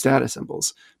could be status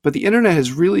symbols. But the internet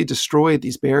has really destroyed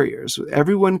these barriers.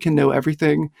 Everyone can know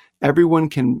everything. Everyone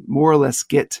can more or less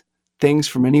get things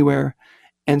from anywhere.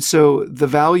 And so the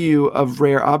value of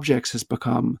rare objects has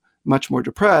become much more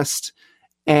depressed,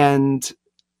 and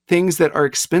things that are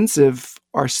expensive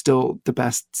are still the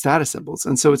best status symbols.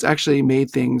 And so it's actually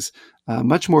made things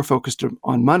much more focused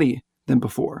on money than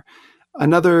before.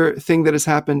 Another thing that has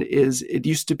happened is it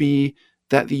used to be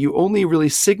that you only really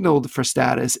signaled for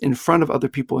status in front of other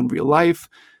people in real life,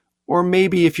 or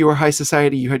maybe if you were high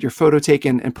society, you had your photo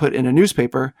taken and put in a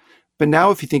newspaper. But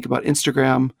now if you think about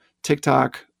Instagram,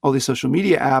 TikTok, all these social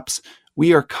media apps,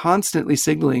 we are constantly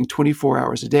signaling 24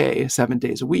 hours a day, 7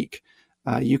 days a week.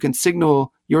 You can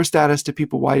signal your status to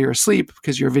people while you're asleep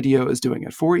because your video is doing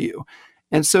it for you.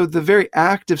 And so the very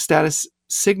act of status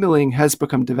signaling has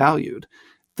become devalued.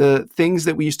 The things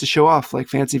that we used to show off, like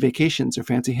fancy vacations or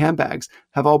fancy handbags,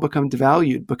 have all become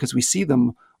devalued because we see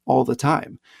them all the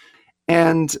time.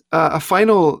 And a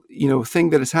final,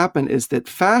 thing that has happened is that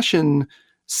fashion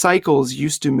cycles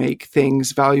used to make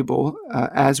things valuable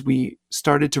as we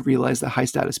started to realize that high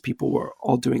status people were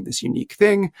all doing this unique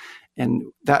thing. And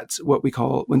that's what we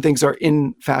call when things are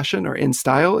in fashion or in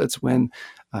style. It's when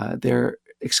they're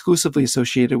exclusively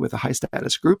associated with a high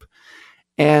status group.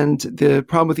 And the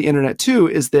problem with the internet too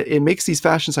is that it makes these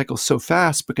fashion cycles so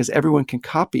fast because everyone can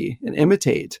copy and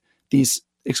imitate these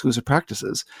exclusive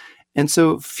practices. And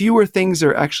so fewer things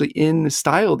are actually in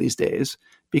style these days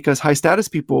because high status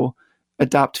people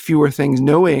adopt fewer things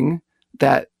knowing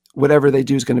that whatever they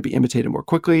do is going to be imitated more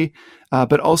quickly.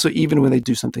 But also even when they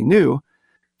do something new,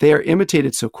 they are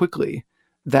imitated so quickly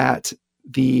that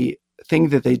the thing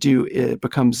that they do, it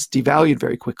becomes devalued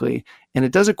very quickly, and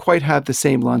it doesn't quite have the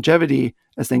same longevity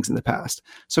as things in the past.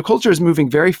 So culture is moving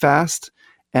very fast,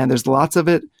 and there's lots of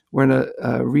it. We're in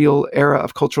a real era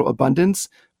of cultural abundance,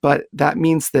 but that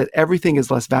means that everything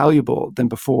is less valuable than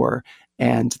before,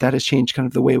 and that has changed kind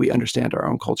of the way we understand our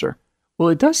own culture. Well,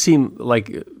 it does seem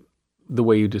like the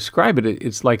way you describe it,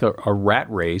 it's like a rat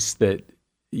race that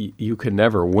you can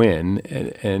never win,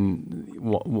 and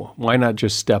why not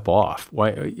just step off? Why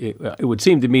it would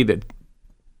seem to me that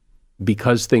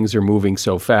because things are moving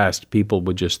so fast, people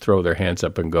would just throw their hands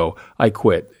up and go, I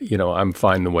quit. I'm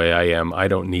fine the way I am. I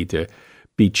don't need to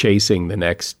be chasing the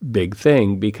next big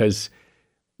thing because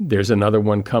there's another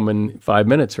one coming 5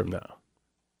 minutes from now.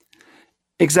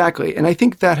 Exactly. And I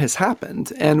think that has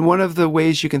happened. And one of the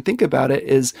ways you can think about it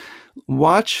is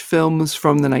watch films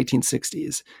from the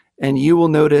 1960s. And you will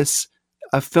notice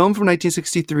a film from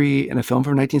 1963 and a film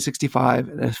from 1965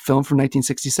 and a film from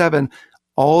 1967.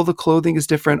 All the clothing is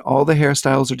different. All the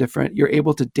hairstyles are different. You're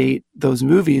able to date those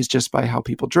movies just by how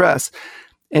people dress.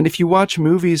 And if you watch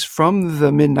movies from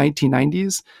the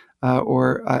mid-1990s,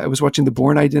 or I was watching The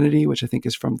Bourne Identity, which I think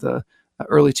is from the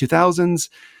early 2000s,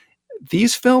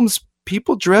 these films,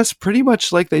 people dress pretty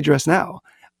much like they dress now.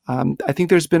 I think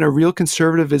there's been a real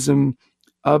conservatism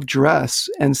of dress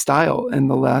and style in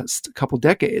the last couple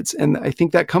decades. And I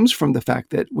think that comes from the fact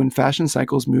that when fashion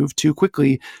cycles move too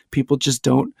quickly, people just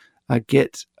don't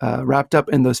get wrapped up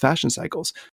in those fashion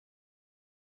cycles.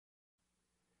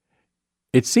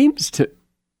 It seems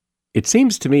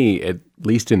to me, at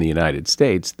least in the United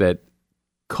States, that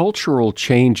cultural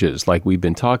changes like we've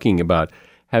been talking about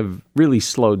have really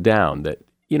slowed down. That,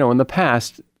 in the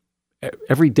past,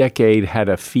 every decade had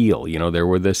a feel. There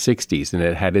were the 60s, and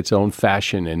it had its own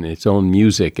fashion and its own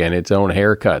music and its own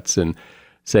haircuts, and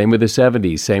same with the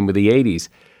 70s, same with the 80s.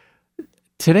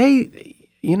 Today,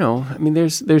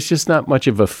 there's just not much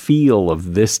of a feel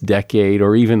of this decade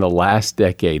or even the last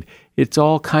decade. It's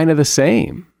all kind of the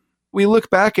same. We look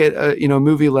back at a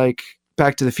movie like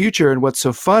Back to the Future, and what's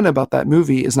so fun about that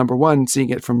movie is, number one, seeing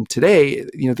it from today,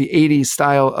 the 80s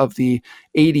style of the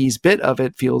 80s bit of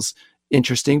it feels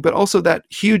interesting, but also that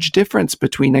huge difference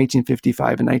between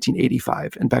 1955 and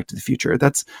 1985 and Back to the Future.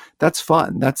 That's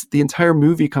fun. That's the entire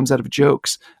movie comes out of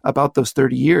jokes about those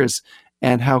 30 years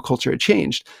and how culture had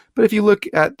changed. But if you look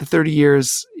at the 30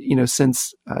 years,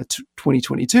 since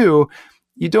 2022,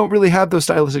 you don't really have those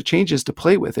stylistic changes to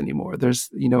play with anymore. There's,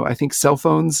 I think cell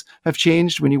phones have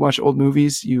changed. When you watch old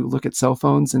movies, you look at cell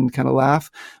phones and kind of laugh,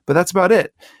 but that's about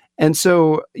it. And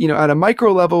so, at a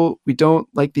micro level, we don't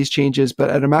like these changes,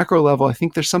 but at a macro level, I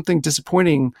think there's something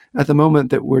disappointing at the moment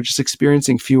that we're just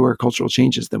experiencing fewer cultural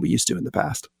changes than we used to in the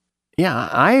past. Yeah,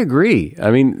 I agree.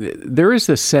 I mean, there is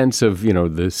a sense of, the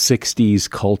 60s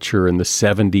culture and the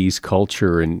 70s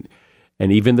culture and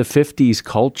even the 50s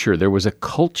culture. There was a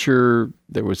culture,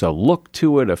 there was a look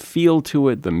to it, a feel to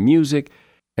it, the music,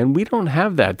 and we don't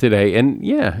have that today. And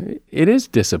yeah, it is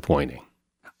disappointing.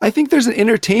 I think there's an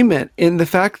entertainment in the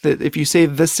fact that if you say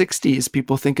the 60s,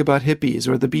 people think about hippies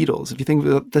or the Beatles. If you think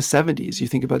about the 70s, you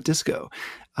think about disco.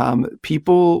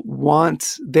 People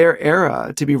want their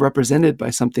era to be represented by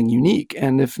something unique.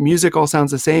 And if music all sounds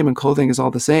the same and clothing is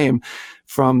all the same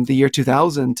from the year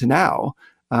 2000 to now,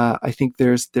 I think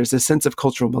there's a sense of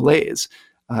cultural malaise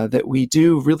that we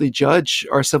do really judge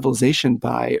our civilization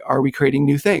by, are we creating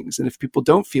new things? And if people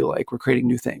don't feel like we're creating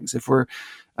new things, if we're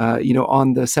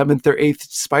on the 7th or 8th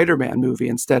Spider-Man movie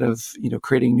instead of,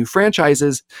 creating new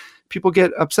franchises, people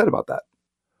get upset about that.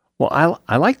 Well,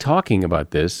 I like talking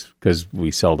about this because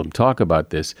we seldom talk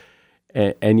about this.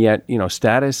 And yet,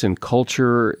 status and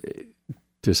culture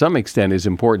to some extent is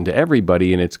important to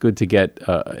everybody, and it's good to get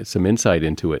some insight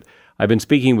into it. I've been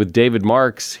speaking with David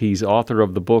Marks. He's author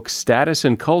of the book Status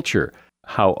and Culture: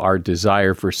 How Our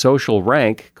Desire for Social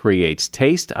Rank Creates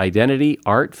Taste, Identity,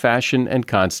 Art, Fashion, and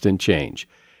Constant Change.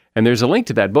 And there's a link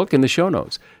to that book in the show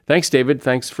notes. Thanks, David.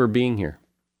 Thanks for being here.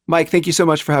 Mike, thank you so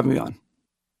much for having me on.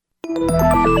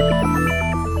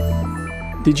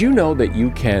 Did you know that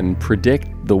you can predict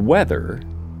the weather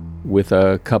with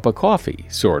a cup of coffee,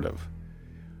 sort of.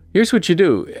 Here's what you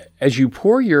do. As you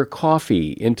pour your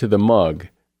coffee into the mug,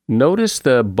 notice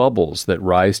the bubbles that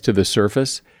rise to the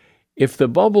surface. If the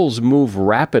bubbles move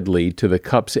rapidly to the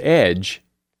cup's edge,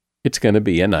 it's going to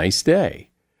be a nice day.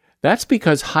 That's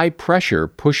because high pressure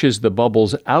pushes the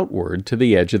bubbles outward to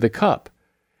the edge of the cup,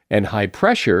 and high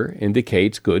pressure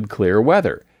indicates good, clear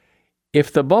weather.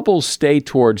 If the bubbles stay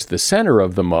towards the center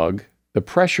of the mug, the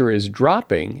pressure is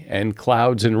dropping and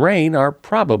clouds and rain are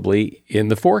probably in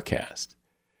the forecast.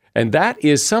 And that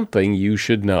is something you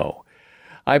should know.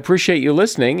 I appreciate you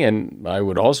listening, and I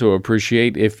would also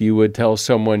appreciate if you would tell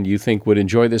someone you think would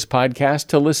enjoy this podcast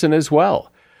to listen as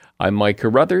well. I'm Mike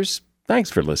Carruthers. Thanks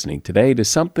for listening today to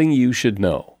Something You Should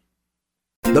Know.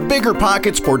 The Bigger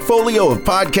Pockets portfolio of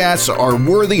podcasts are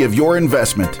worthy of your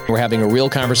investment. We're having a real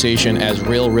conversation as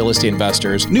real estate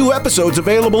investors. New episodes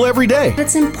available every day.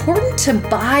 It's important to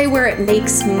buy where it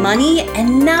makes money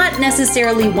and not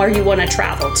necessarily where you want to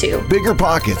travel to. Bigger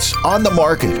Pockets, On the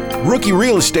Market, Rookie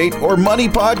Real Estate, or Money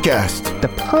Podcast. The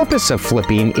purpose of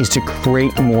flipping is to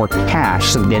create more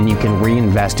cash so then you can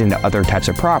reinvest into other types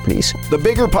of properties. The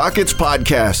Bigger Pockets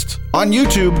Podcast on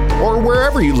YouTube or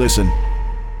wherever you listen.